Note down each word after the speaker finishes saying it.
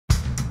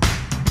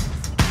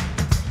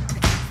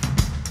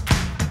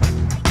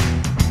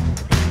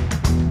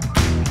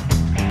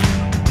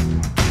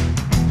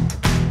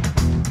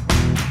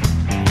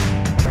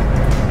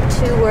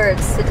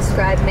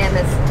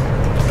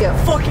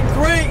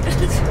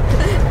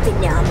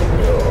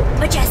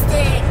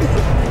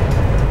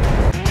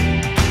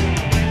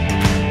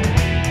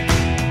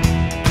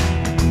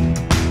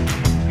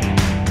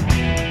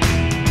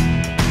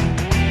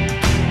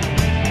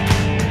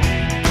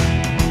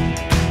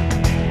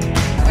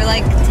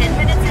like 10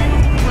 minutes in,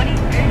 20,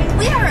 30?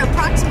 We are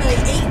approximately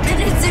 8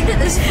 minutes into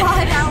this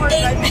 5-hour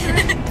adventure,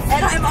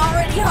 and I'm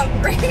already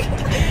hungry.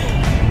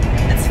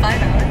 It's 5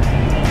 hours.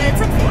 It's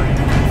like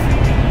 4.5.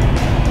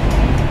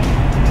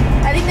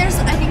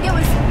 I think it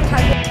was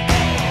kind of...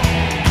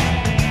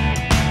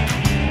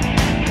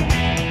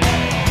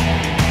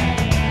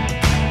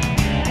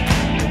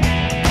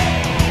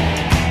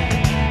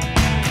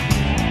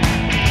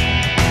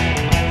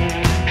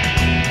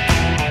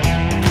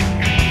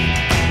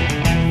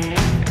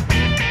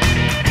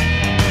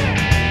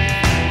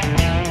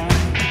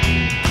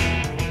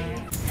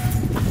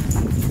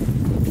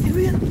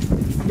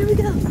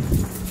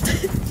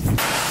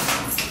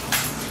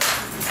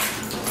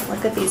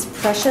 Look at these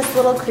precious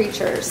little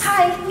creatures.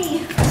 Hi,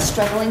 me.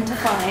 Struggling to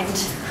find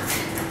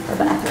a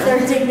bathroom.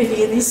 Their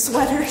dignity in these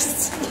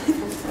sweaters.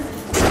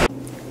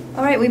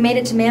 Alright, we made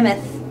it to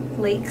Mammoth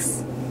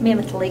Lakes,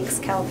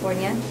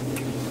 California.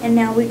 And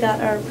now we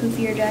got our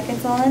poofier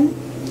jackets on.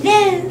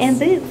 Yes. And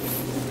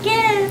boots.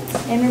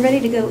 Yes. And we're ready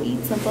to go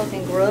eat some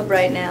fucking grub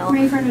right now. I'm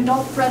ready for an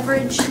adult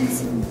beverage and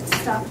some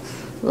stuff.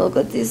 Look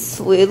at these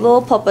sweet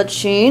little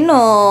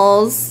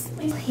puppuccinos.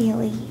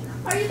 Haley.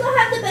 Are you gonna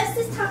have the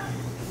bestest time?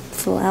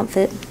 Full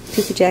outfit,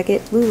 poofy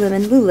jacket,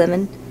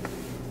 Lululemon.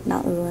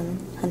 Not Lululemon,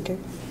 Hunter.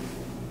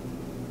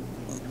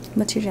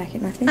 What's your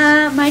jacket, Matthew?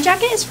 My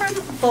jacket is from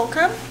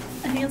Volcom.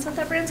 I think that's what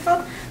that brand's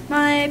called.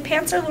 My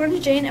pants are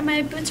Lauren Jane and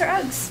my boots are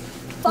Uggs.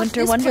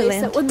 Winter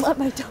Wonderland. That wouldn't let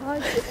my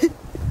dog.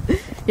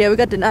 Yeah, we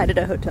got denied at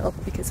a hotel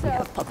because we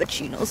have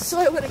puppuccinos. So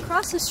I went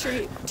across the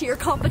street to your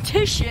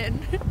competition.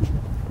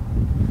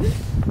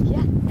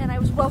 Yeah, and I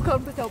was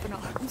welcomed with open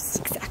arms.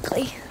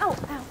 Exactly. Oh,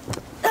 ow.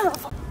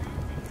 Oh.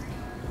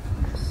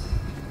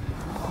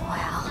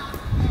 Wow.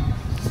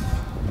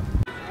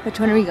 Which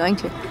one are we going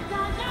to?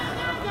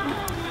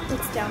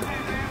 It's down there.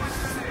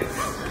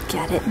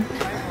 Get it.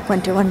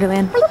 Winter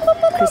Wonderland.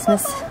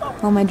 Christmas.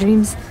 All my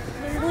dreams.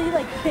 Literally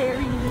like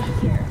buried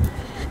here.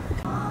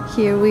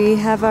 Here we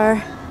have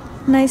our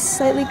nice,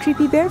 slightly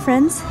creepy bear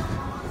friends.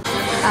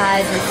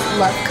 I just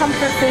love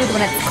comfort food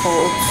when it's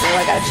cold, so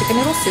I got a chicken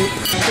noodle soup.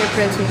 Pure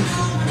protein.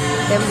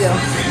 There we go.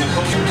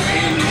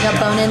 We got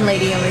bone-in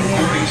lady over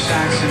here.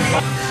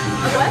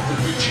 What?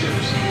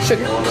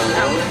 Sugar. Oh.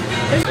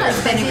 There's like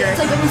vinegar. It's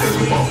like almost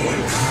sweet.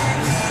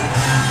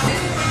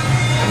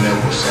 I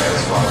never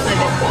satisfied with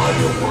my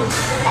body of work.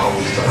 I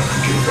always thought I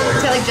could get better.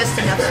 It's got like just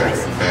enough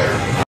spicy.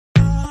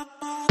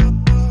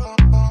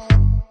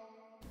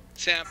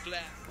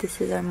 This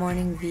is our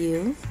morning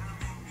view.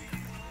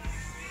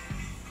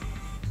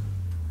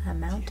 A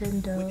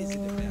mountain dog.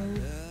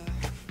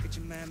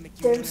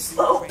 There's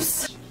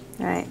slopes.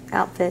 Alright,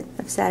 outfit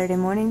of Saturday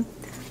morning.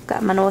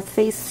 Got my North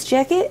Face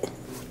jacket.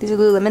 These are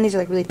Lululemon. These are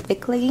like really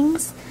thick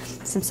leggings.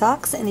 Some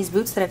socks and these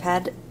boots that I've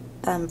had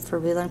for a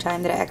really long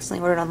time that I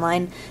accidentally ordered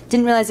online.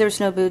 Didn't realize they were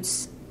snow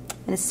boots,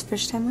 and it's the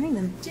first time wearing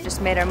them.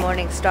 Just made our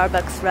morning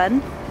Starbucks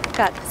run.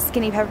 Got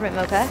skinny peppermint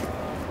mocha,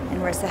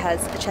 and Marissa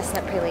has a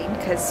chestnut praline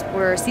because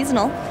we're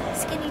seasonal.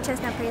 Skinny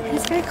chestnut praline.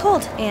 It's very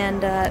cold,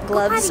 and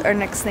gloves are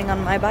next thing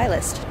on my buy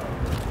list.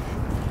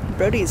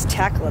 Brody's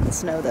tackling the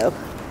snow though.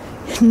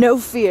 No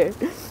fear.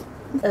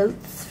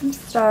 Oats from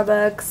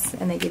Starbucks,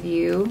 and they give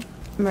you,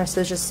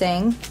 Marissa's just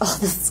saying, all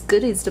this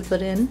goodies to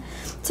put in.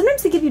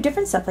 Sometimes they give you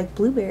different stuff, like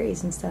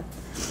blueberries and stuff.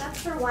 That's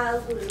for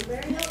wild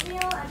blueberry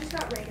oatmeal. I just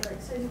got regular,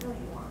 so I didn't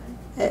really want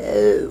it.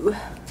 Oh.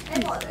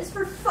 And what is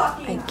for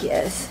fucking... I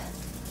guess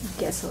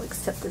I'll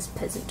accept this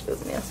peasant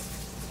oatmeal.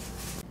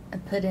 I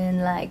put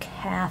in like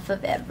half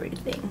of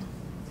everything.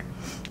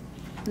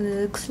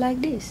 Looks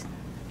like this.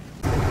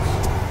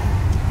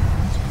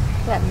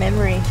 That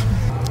memory.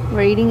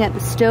 We're eating at the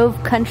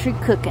stove country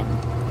cooking.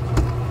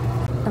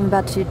 I'm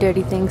about to do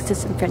dirty things to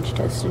some French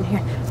toast in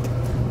here.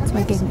 That's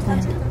my game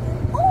plan.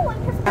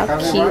 How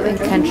cute and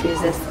country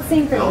is this?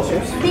 Same for you.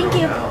 Thank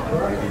you.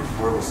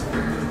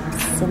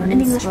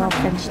 Cinnamon swirl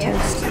French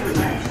toast.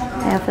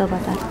 How I feel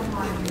about that?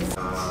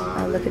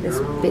 Oh, look at this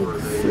big,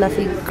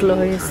 fluffy,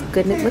 glorious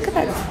goodness. Look at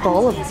that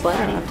ball of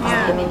butter.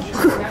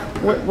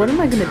 What am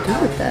I gonna do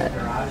with that?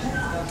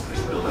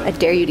 I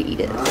dare you to eat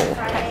it whole.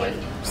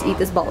 Just eat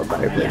this ball of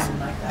butter, please.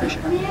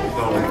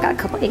 And I got a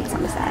couple eggs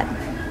on the side.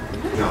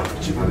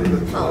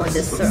 Oh, and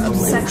this syrup.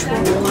 Sexual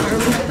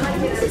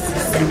alarm. This is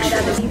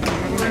sexual.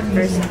 My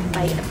first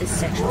bite of this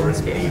sexual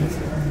experience.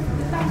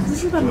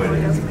 This is about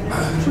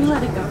Can you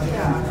let it go?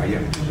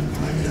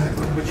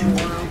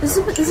 This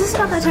is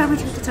about that time I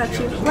tried to touch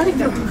you. Let it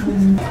go.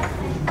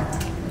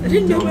 I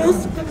didn't know where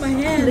else to put my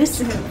hand.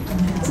 Listen.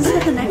 This is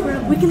at the neck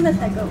rub. We can let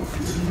that go.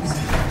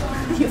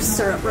 You have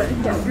syrup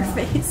running down your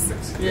face.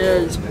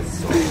 Yes.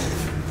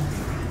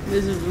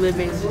 This is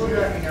living.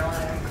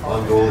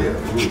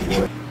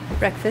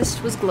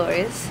 Breakfast was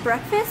glorious.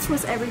 Breakfast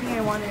was everything I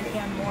wanted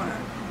and more.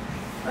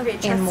 Okay,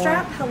 chest And more.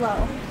 strap,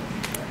 hello.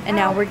 And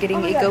now we're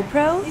getting a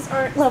GoPro. These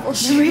aren't level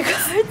memory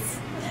cards.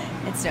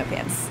 And snow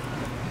pants.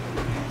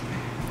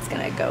 It's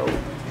gonna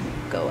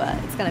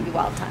it's gonna be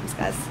wild times,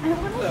 guys. I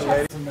don't want to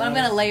chest. But I'm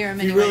gonna layer them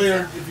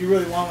If you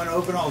really want one to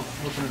open, I'll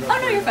open it up.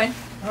 Oh no, you're fine.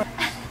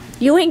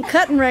 You ain't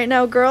cutting right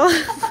now, girl.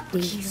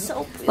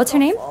 So what's her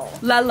name?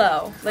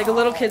 Lello, like a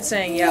little kid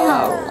saying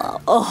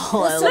yellow.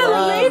 Oh, I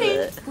love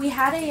it. We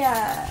had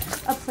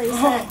a place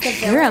at the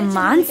village. You're a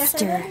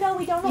monster. No,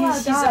 we don't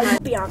allow dogs.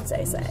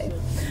 Beyonce say.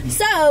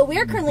 So we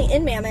are currently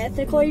in Mammoth.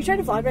 Nicole, are you trying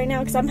to vlog right now?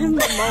 Because I'm having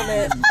a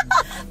moment.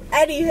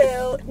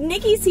 Anywho,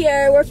 Nikki's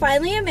here. We're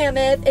finally in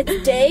Mammoth.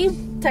 It's day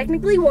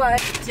technically 1.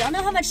 Do y'all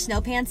know how much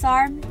snow pants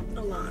are?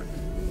 A lot.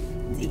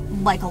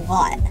 Like a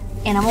lot.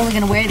 And I'm only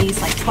gonna wear these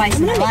like twice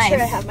in my life. I'm gonna make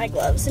sure I have my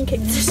gloves in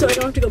case, so I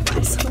don't have to go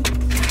buy some.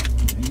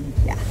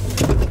 Yeah.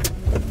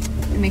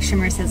 Make sure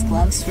Marissa has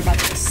gloves. We're about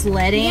to go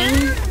sledding.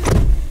 Yeah.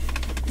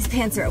 These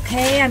pants are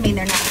okay. I mean,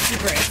 they're not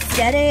super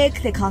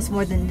aesthetic. They cost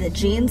more than the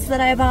jeans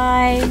that I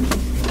buy.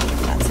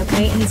 That's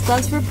okay. And these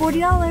gloves were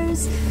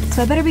 $40.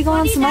 So I better be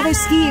going on some other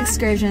ski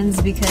excursions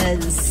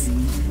because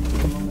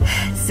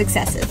it's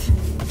excessive.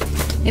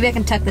 Maybe I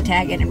can tuck the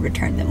tag in and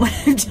return them when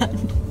I'm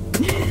done.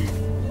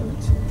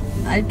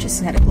 I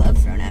just had a glove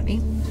thrown at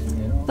me.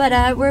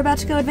 But we're about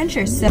to go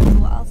adventure, so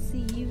I'll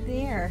see you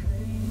there.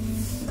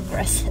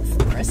 Aggressive.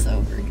 Marissa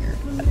over here.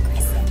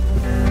 Aggressive.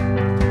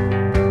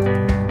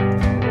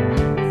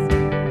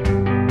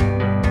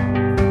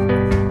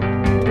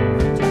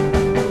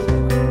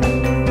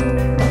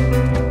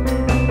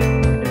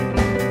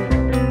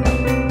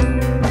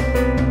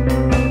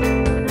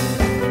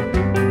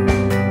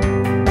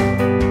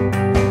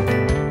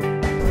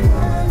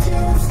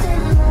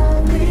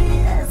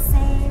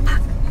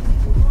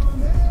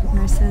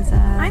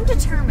 I'm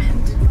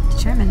determined.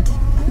 Determined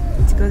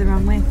to go the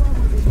wrong way.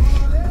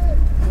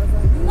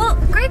 Well,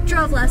 Greg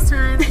drove last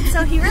time,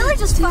 so he really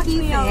just fucked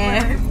me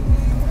over.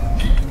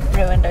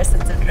 Ruined our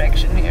sense of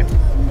direction here.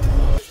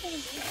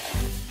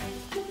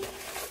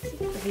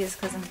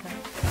 Because I'm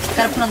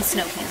gotta put on the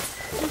snow pants.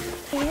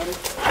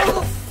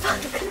 Oh,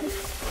 fuck.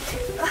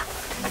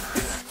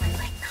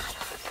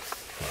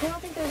 I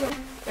don't think there's a...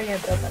 We're gonna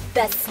build the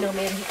best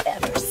snowman you've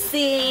ever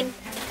seen.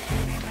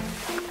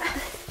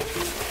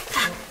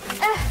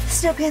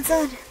 Snow pants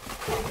on.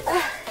 I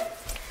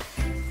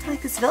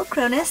like this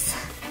Velcro-ness.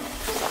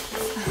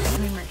 Let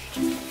me merge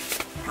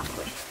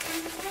properly.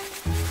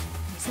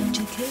 There's some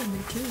GK in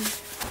there too.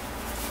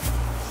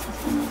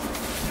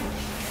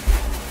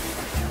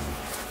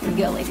 Here we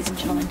go, ladies and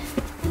gentlemen.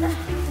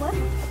 What?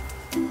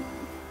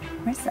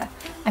 Marissa,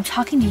 I'm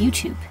talking to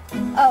YouTube.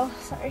 Oh,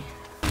 sorry.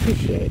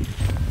 Appreciate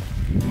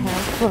how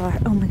far.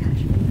 Oh my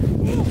gosh.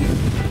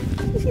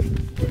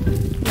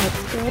 Let's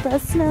build a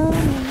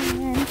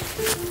snowman.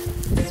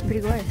 It's pretty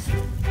glorious.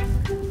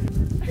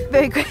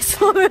 Very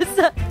graceful,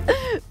 Marissa.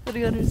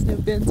 Putting on her snow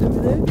pants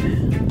over there.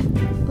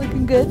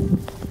 Looking good.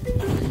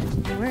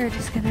 We're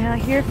just gonna out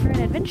here for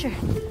an adventure.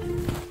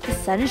 The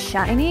sun is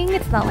shining.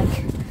 It's not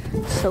like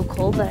so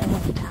cold that I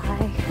want to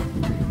die.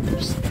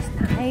 It's just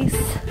nice.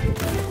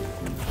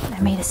 I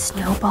made a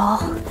snowball.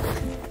 I'm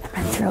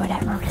gonna throw it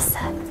at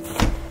Marissa.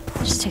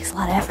 It just takes a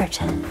lot of effort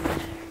to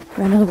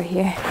run over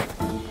here.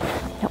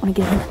 I don't want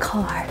to get in the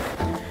car,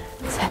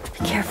 so I have to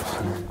be careful.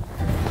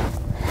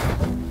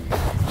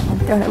 I'm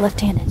throwing it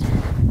left-handed.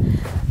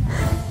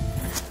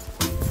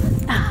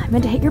 Ah, I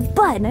meant to hit your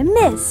butt and I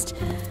missed.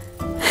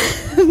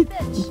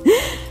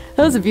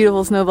 That was a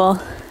beautiful snowball.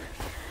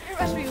 You're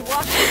supposed to be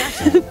walking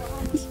after.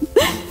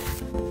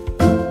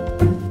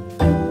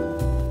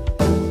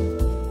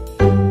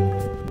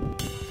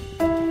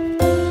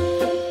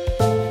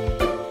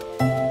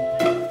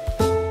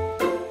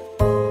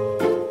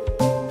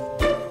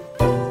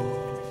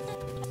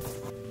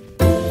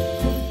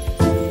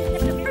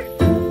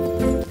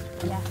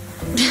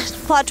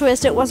 Plot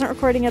twist, it wasn't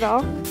recording at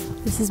all.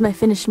 This is my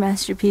finished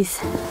masterpiece.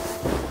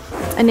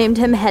 I named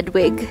him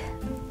Hedwig.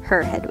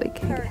 Her Hedwig,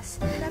 I guess.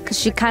 Because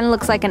she kind of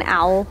looks like an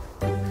owl.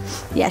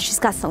 Yeah, she's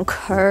got some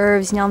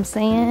curves, you know what I'm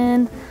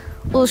saying?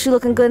 Oh, she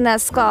looking good in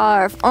that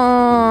scarf.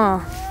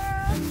 Oh,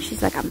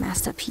 she's like a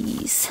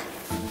masterpiece.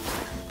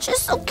 She's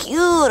so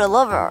cute, I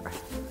love her.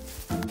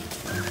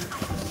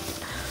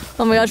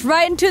 Oh my gosh,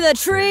 right into the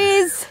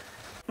trees!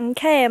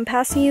 Okay, I'm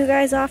passing you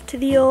guys off to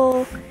the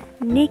old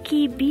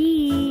Nikki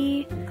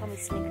B. Call me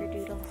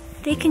Snickerdoodle.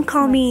 They can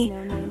call me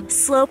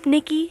Slope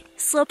Nikki,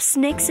 Slope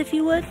Snicks if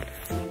you would.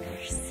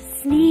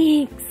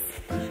 Sneaks.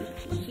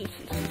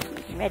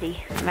 I'm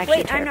ready. I'm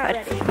actually terrified. I'm not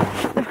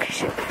ready. Okay,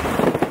 shit.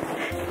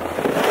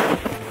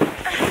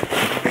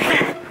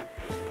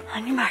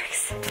 On your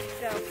marks.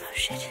 Go. Oh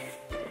shit.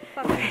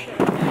 Okay.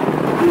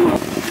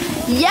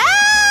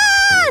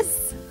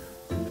 Yes!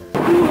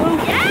 Whoa.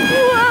 Yeah!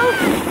 Whoa!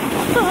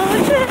 Oh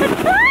shit!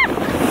 Ah!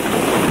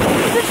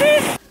 The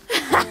trees!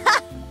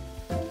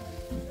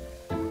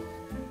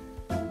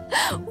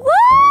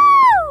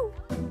 Woo!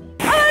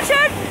 Oh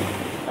shit!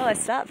 Oh, I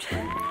stopped.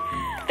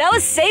 That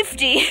was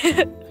safety.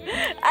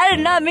 I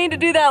did not mean to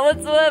do that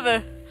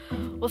whatsoever.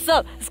 What's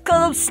up? Let's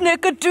call him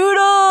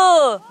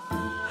Snickerdoodle!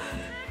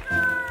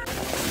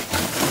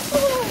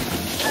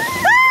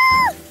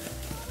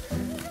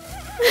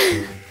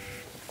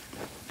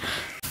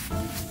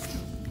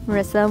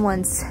 Marissa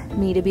wants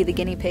me to be the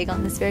guinea pig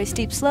on this very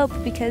steep slope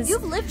because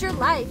You've lived your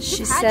life.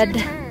 she said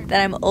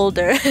that I'm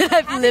older.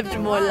 I've lived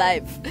more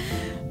life.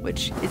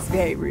 which is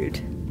very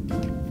rude.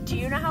 Do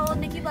you know how old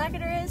Nikki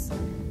Blackketter is?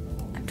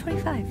 I'm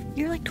 25.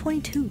 You're like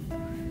 22.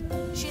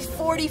 She's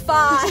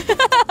 45.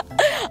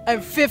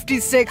 I'm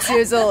 56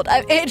 years old.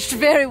 I've aged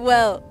very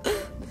well.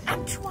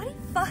 I'm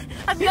 25.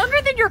 I'm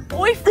younger than your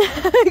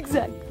boyfriend.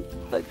 Exactly.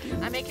 Fuck you.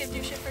 I make him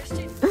do shit first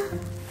too.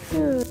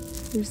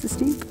 There's the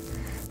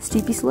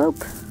steepy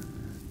slope.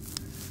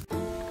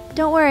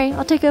 Don't worry,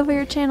 I'll take over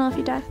your channel if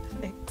you die.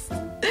 Thanks.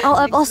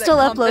 I'll still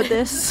upload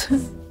this.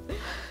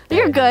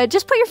 You're good.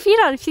 Just put your feet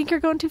on if you think you're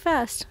going too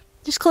fast.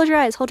 Just close your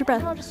eyes. Hold your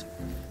breath. What's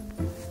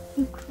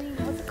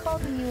it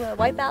called when you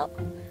wipe out?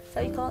 Is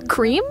that what you call it?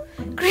 Cream?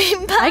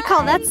 Cream pie. I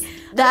call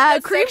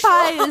that cream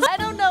pie is. I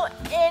don't know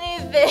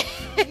anything.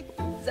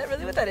 Is that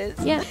really what that is?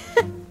 Yeah.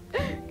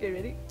 Okay,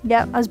 ready?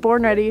 Yeah, I was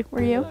born ready.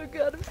 Were you? Oh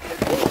god, I'm scared.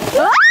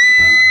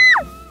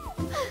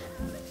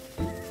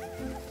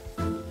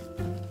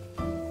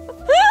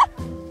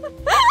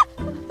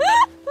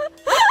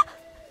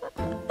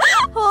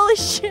 Holy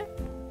shit.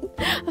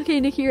 Okay,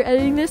 Nikki, you're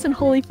editing this, and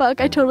holy fuck,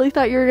 I totally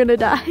thought you were gonna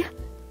die.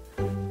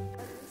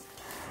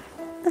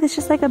 Look, it's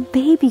just like a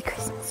baby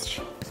Christmas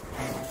tree.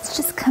 It's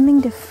just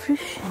coming to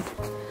fruition.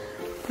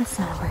 That's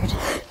not a word.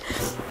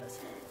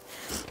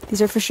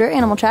 These are for sure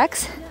animal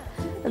tracks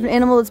of an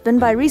animal that's been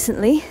by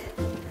recently.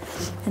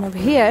 And over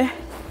here,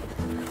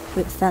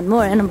 we've found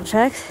more animal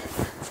tracks.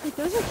 Like,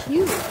 those are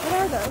huge. What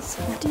are those?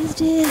 What is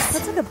this?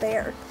 That's like a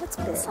bear. That's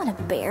big. It's not a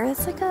bear,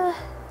 it's like a...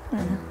 I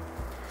don't know.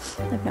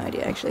 I have no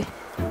idea, actually.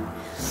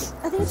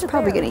 I think it's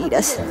Probably gonna eat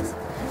us.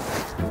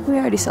 We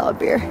already saw a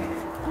bear.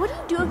 What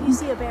do you do if you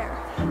see a bear?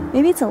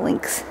 Maybe it's a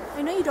lynx.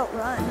 I know you don't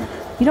run.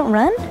 You don't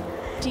run?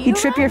 Do You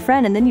trip run? your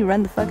friend and then you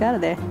run the fuck out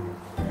of there.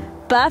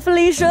 Bye,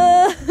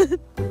 Felicia!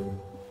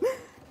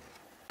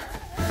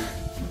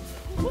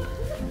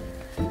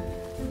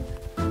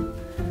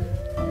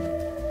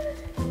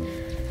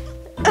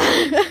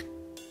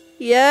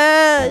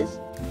 Yes!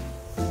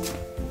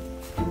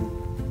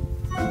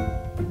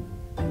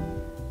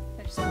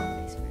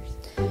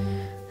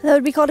 That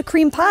would be called a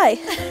cream pie.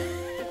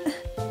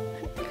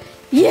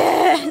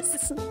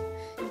 Yes!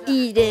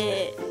 Eat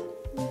it!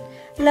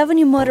 Love when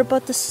you mutter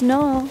about the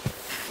snow.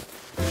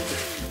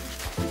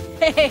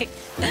 Hey!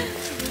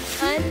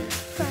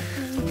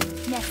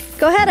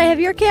 Go ahead, I have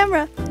your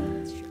camera.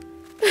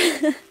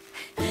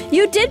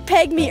 You did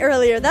peg me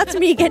earlier. That's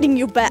me getting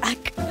you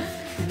back.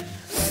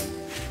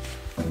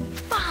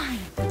 Fine!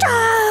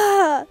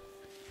 Ah!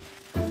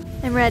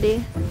 I'm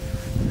ready.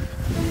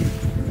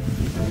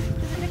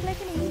 Does it look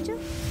like an angel?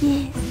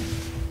 Yes.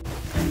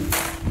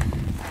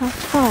 How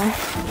far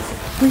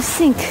we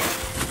sink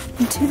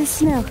into the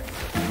snow.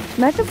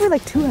 Imagine if we're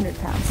like 200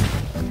 pounds.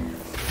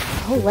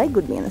 The whole leg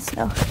would be in the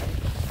snow.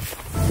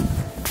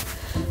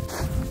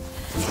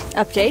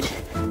 Update.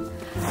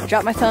 I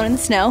dropped my phone in the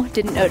snow,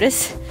 didn't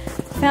notice.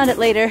 Found it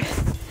later.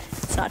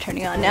 It's not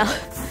turning on now.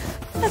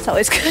 That's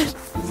always good.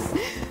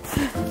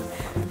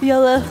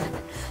 YOLO.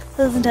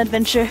 Pleasant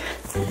adventure.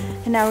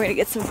 And now we're gonna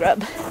get some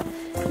grub.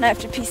 And I have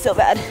to pee so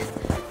bad.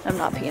 I'm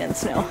not peeing in the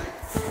snow.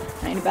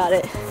 I ain't about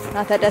it.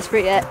 Not that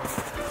desperate yet.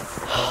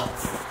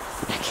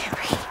 I can't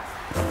breathe.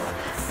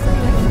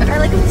 I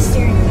like the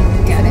steering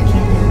wheel. Got it.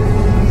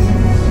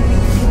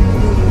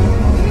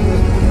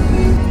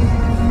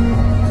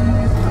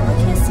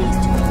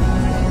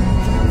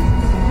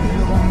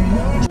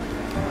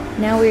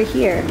 Now we're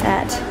here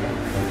at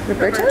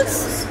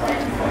Roberto's.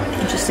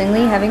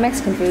 Interestingly, having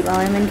Mexican food while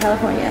I'm in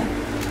California.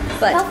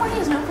 But California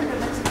is known for good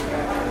Mexican food.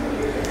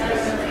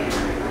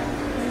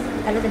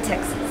 I live in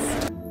Texas.